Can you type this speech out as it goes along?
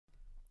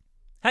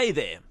Hey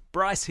there,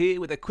 Bryce here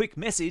with a quick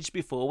message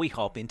before we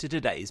hop into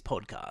today's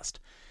podcast.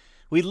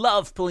 We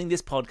love pulling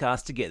this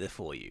podcast together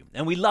for you,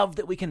 and we love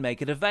that we can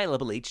make it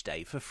available each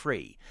day for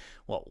free.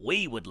 What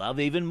we would love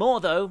even more,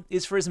 though,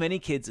 is for as many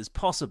kids as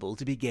possible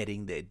to be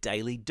getting their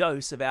daily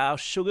dose of our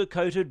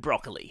sugar-coated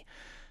broccoli.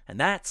 And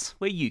that's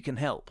where you can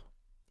help.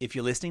 If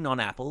you're listening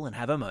on Apple and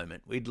have a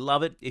moment, we'd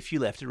love it if you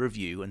left a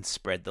review and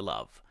spread the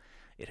love.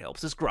 It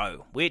helps us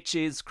grow, which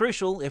is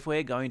crucial if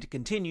we're going to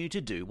continue to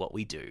do what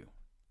we do.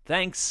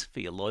 Thanks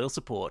for your loyal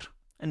support,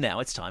 and now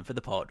it's time for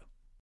the pod.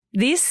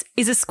 This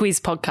is a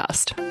Squiz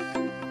podcast.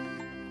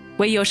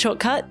 We're your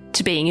shortcut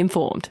to being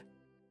informed.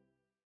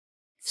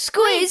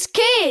 Squiz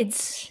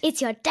Kids!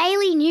 It's your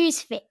daily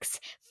news fix.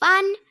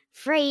 Fun,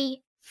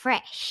 free,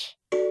 fresh.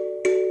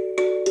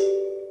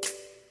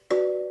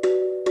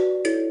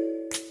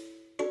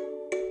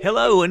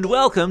 Hello and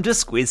welcome to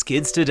Squiz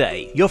Kids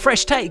Today, your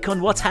fresh take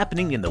on what's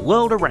happening in the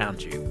world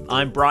around you.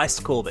 I'm Bryce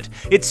Corbett.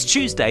 It's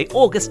Tuesday,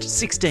 August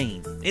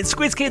 16. In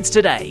Squiz Kids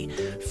Today,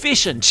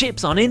 fish and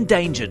chips on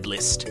endangered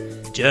list,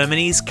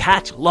 Germany's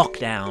cat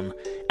lockdown,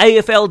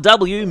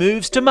 AFLW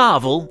moves to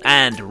Marvel,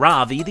 and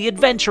Ravi the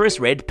adventurous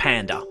red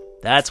panda.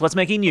 That's what's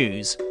making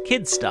news,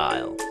 kids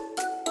style.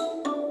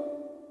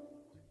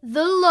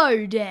 The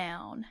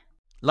Lowdown.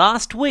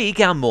 Last week,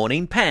 our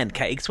morning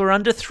pancakes were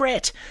under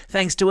threat,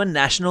 thanks to a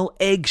national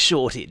egg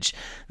shortage.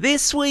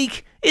 This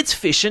week, it's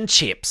fish and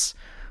chips.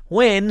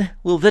 When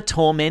will the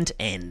torment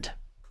end?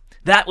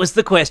 That was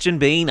the question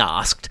being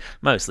asked,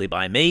 mostly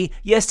by me,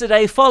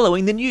 yesterday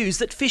following the news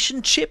that fish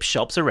and chip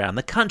shops around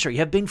the country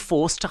have been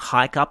forced to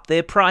hike up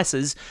their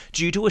prices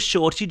due to a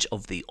shortage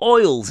of the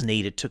oils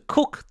needed to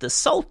cook the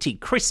salty,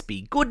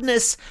 crispy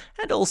goodness,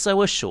 and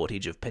also a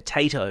shortage of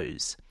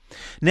potatoes.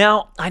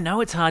 Now, I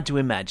know it's hard to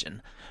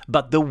imagine,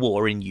 but the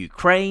war in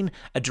Ukraine,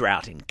 a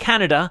drought in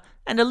Canada,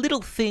 and a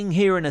little thing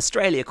here in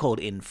Australia called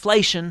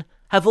inflation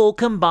have all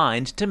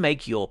combined to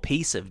make your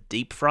piece of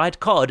deep-fried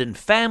cod and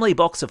family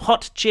box of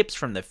hot chips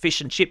from the fish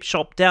and chip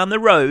shop down the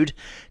road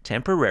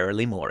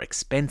temporarily more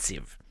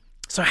expensive.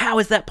 So how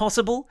is that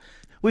possible?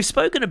 We've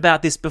spoken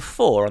about this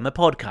before on the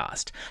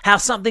podcast, how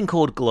something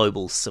called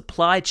global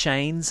supply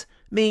chains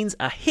means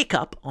a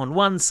hiccup on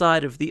one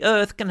side of the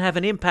earth can have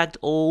an impact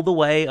all the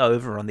way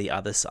over on the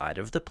other side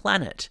of the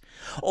planet.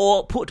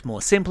 Or, put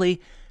more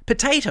simply,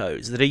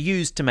 potatoes that are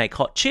used to make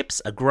hot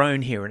chips are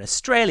grown here in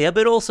Australia,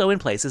 but also in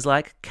places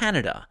like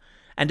Canada.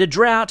 And a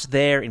drought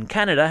there in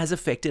Canada has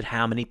affected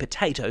how many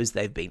potatoes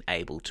they've been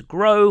able to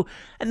grow,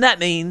 and that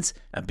means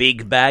a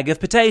big bag of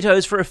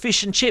potatoes for a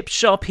fish and chip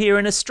shop here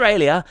in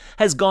Australia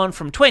has gone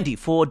from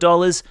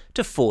 $24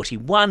 to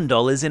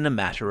 $41 in a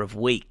matter of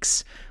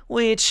weeks,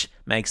 which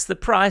makes the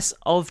price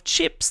of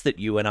chips that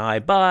you and I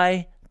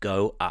buy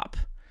go up.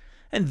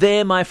 And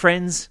there, my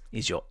friends,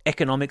 is your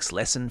economics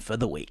lesson for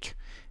the week.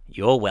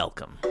 You're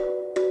welcome.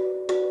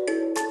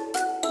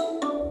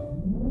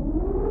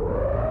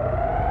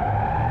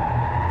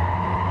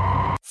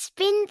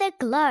 Spin the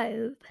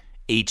globe.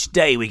 Each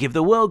day we give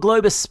the world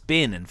globe a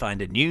spin and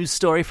find a news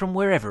story from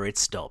wherever it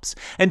stops.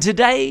 And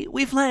today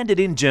we've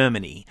landed in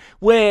Germany,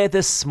 where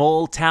the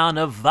small town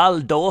of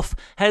Walldorf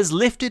has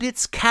lifted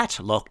its cat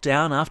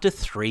lockdown after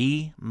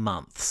 3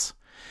 months.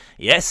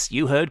 Yes,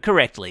 you heard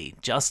correctly.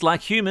 Just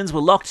like humans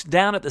were locked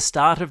down at the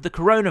start of the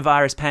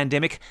coronavirus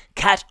pandemic,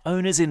 cat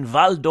owners in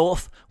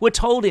Walldorf were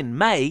told in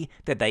May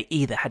that they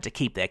either had to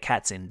keep their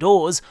cats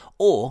indoors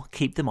or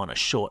keep them on a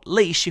short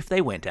leash if they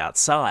went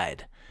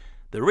outside.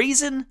 The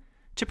reason?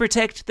 To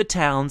protect the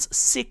town's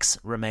 6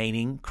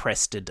 remaining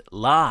crested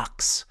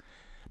larks.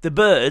 The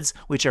birds,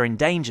 which are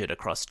endangered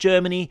across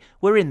Germany,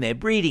 were in their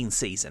breeding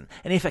season,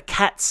 and if a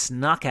cat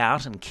snuck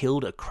out and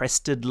killed a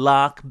crested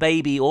lark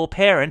baby or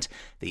parent,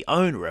 the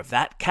owner of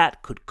that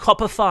cat could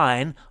cop a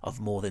fine of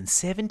more than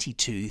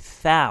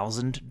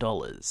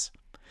 $72,000.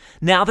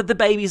 Now that the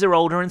babies are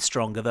older and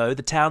stronger, though,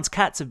 the town's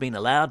cats have been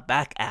allowed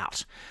back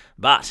out.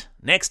 But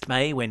next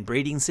May, when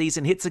breeding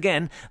season hits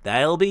again,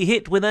 they'll be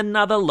hit with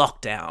another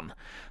lockdown.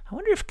 I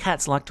wonder if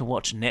cats like to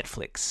watch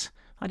Netflix.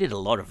 I did a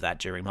lot of that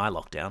during my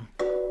lockdown.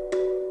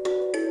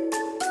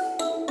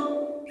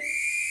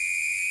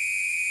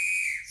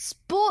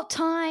 Sport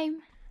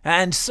time.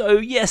 And so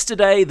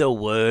yesterday the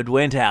word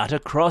went out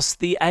across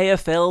the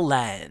AFL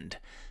land.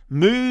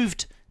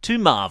 Moved to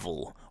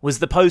Marvel was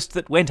the post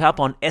that went up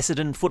on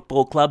Essendon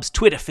Football Club's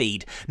Twitter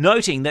feed,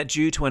 noting that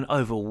due to an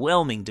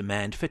overwhelming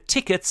demand for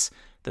tickets,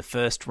 the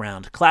first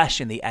round clash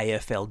in the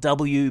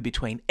AFLW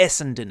between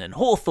Essendon and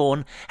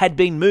Hawthorn had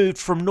been moved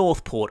from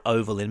Northport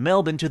Oval in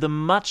Melbourne to the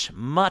much,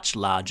 much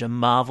larger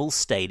Marvel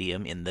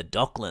Stadium in the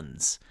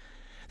Docklands.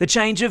 The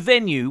change of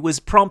venue was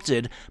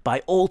prompted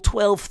by all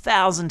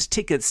 12,000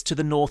 tickets to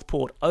the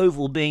Northport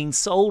Oval being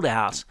sold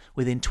out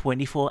within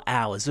 24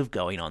 hours of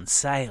going on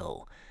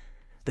sale.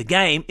 The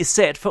game is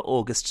set for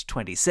August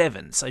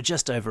 27, so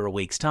just over a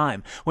week's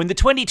time, when the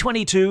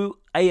 2022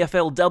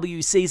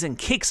 AFLW season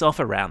kicks off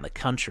around the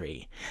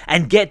country.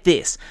 And get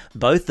this,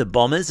 both the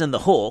Bombers and the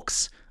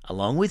Hawks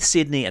along with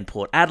Sydney and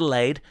Port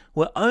Adelaide,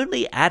 were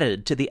only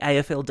added to the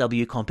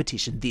AFLW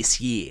competition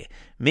this year,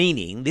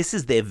 meaning this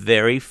is their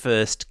very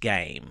first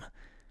game.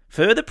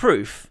 Further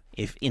proof,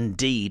 if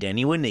indeed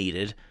any were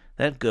needed,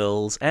 that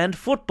girls and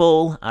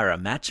football are a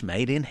match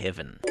made in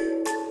heaven.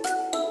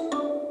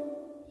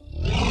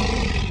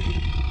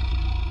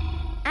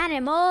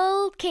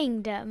 Animal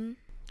Kingdom.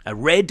 A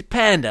red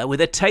panda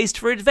with a taste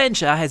for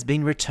adventure has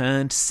been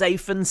returned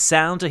safe and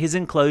sound to his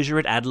enclosure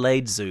at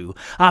Adelaide Zoo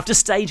after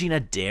staging a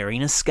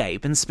daring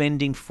escape and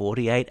spending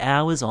 48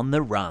 hours on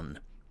the run.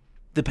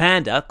 The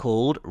panda,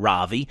 called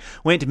Ravi,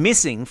 went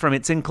missing from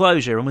its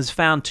enclosure and was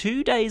found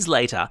 2 days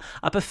later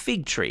up a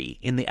fig tree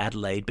in the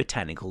Adelaide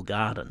Botanical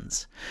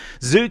Gardens.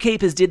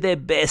 Zookeepers did their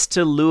best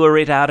to lure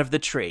it out of the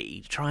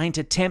tree, trying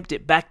to tempt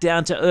it back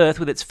down to earth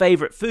with its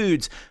favourite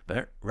foods,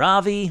 but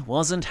Ravi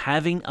wasn't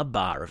having a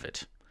bar of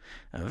it.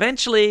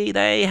 Eventually,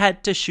 they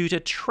had to shoot a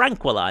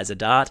tranquilizer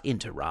dart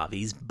into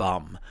Ravi's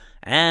bum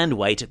and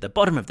wait at the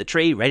bottom of the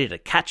tree ready to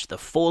catch the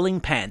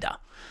falling panda.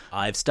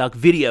 I've stuck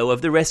video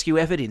of the rescue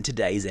effort in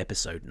today's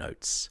episode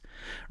notes.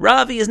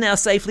 Ravi is now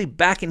safely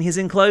back in his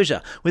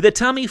enclosure with a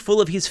tummy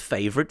full of his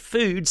favourite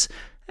foods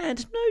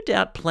and no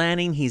doubt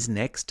planning his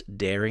next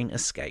daring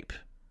escape.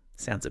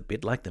 Sounds a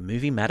bit like the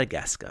movie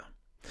Madagascar.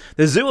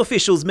 The zoo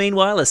officials,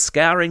 meanwhile, are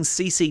scouring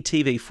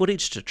CCTV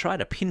footage to try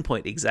to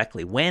pinpoint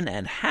exactly when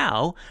and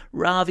how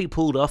Ravi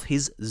pulled off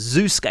his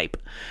zooscape.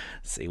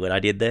 See what I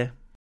did there?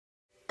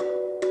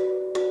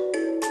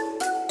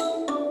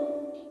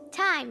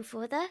 Time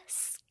for the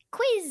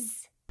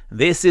quiz.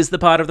 This is the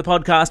part of the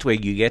podcast where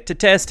you get to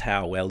test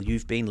how well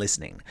you've been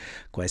listening.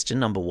 Question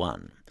number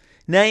 1.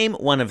 Name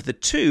one of the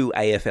 2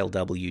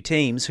 AFLW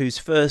teams whose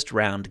first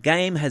round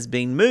game has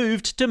been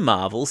moved to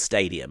Marvel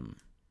Stadium.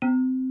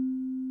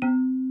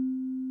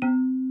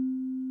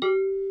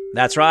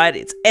 That's right,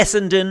 it's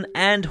Essendon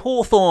and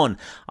Hawthorn.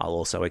 I'll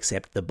also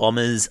accept the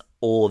Bombers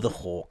or the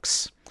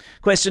Hawks.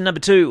 Question number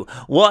 2.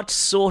 What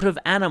sort of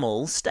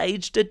animal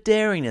staged a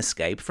daring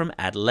escape from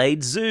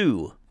Adelaide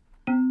Zoo?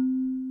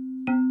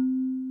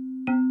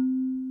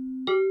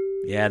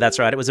 Yeah, that's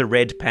right, it was a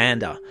red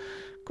panda.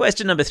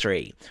 Question number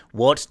 3.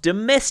 What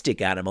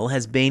domestic animal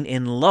has been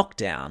in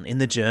lockdown in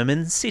the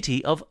German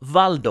city of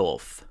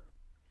Waldorf?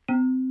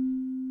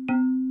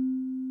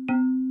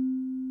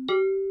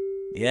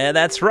 Yeah,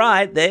 that's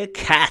right, they're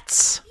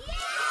cats.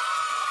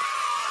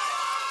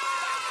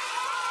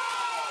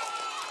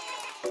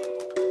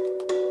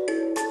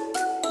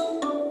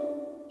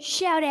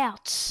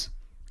 Shout-outs.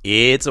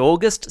 It's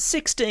August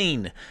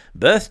 16,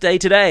 birthday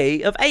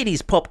today of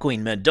 80s pop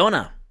queen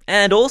Madonna,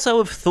 and also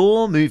of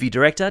Thor movie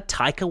director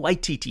Taika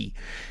Waititi.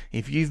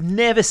 If you've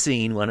never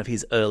seen one of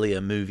his earlier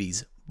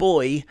movies,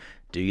 boy,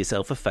 do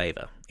yourself a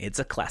favour, it's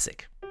a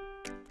classic.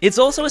 It's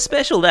also a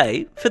special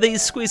day for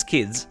these Squiz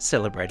kids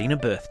celebrating a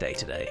birthday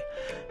today.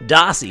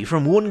 Darcy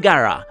from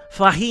Woongarra,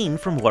 Faheen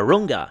from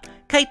Warunga,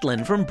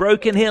 Caitlin from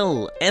Broken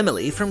Hill,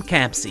 Emily from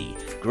Campsie,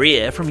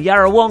 Greer from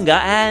Yarrawonga,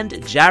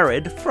 and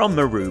Jared from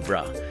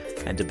Maroubra.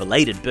 And a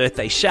belated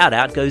birthday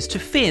shout-out goes to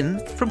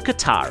Finn from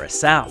Katara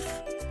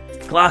South.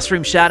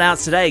 Classroom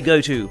shout-outs today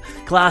go to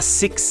Class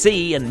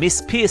 6C and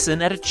Miss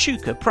Pearson at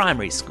Echuca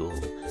Primary School,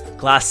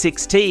 Class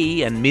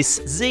 6T and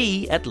Miss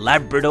Z at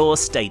Labrador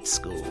State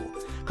School,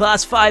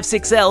 Class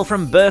 5-6L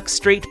from Burke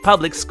Street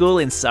Public School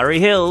in Surrey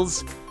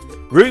Hills,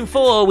 Room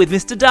 4 with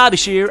Mr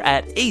Derbyshire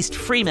at East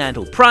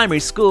Fremantle Primary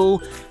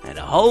School, and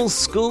a whole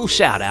school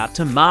shout-out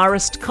to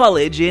Marist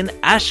College in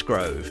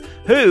Ashgrove,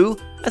 who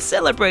are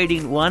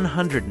celebrating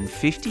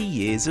 150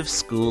 years of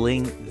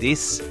schooling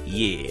this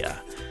year.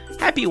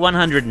 Happy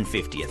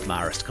 150th,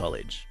 Marist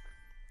College.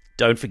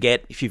 Don't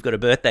forget, if you've got a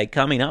birthday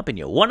coming up and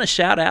you want a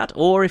shout-out,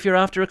 or if you're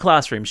after a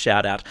classroom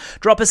shout-out,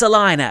 drop us a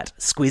line at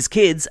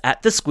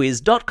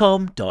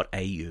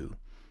squizkids@thesquiz.com.au.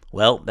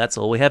 Well, that's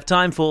all we have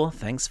time for.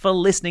 Thanks for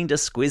listening to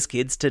Squiz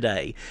Kids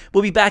today.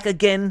 We'll be back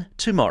again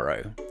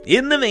tomorrow.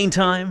 In the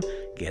meantime,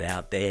 get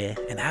out there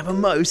and have a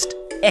most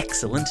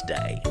excellent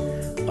day.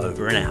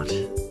 Over and out.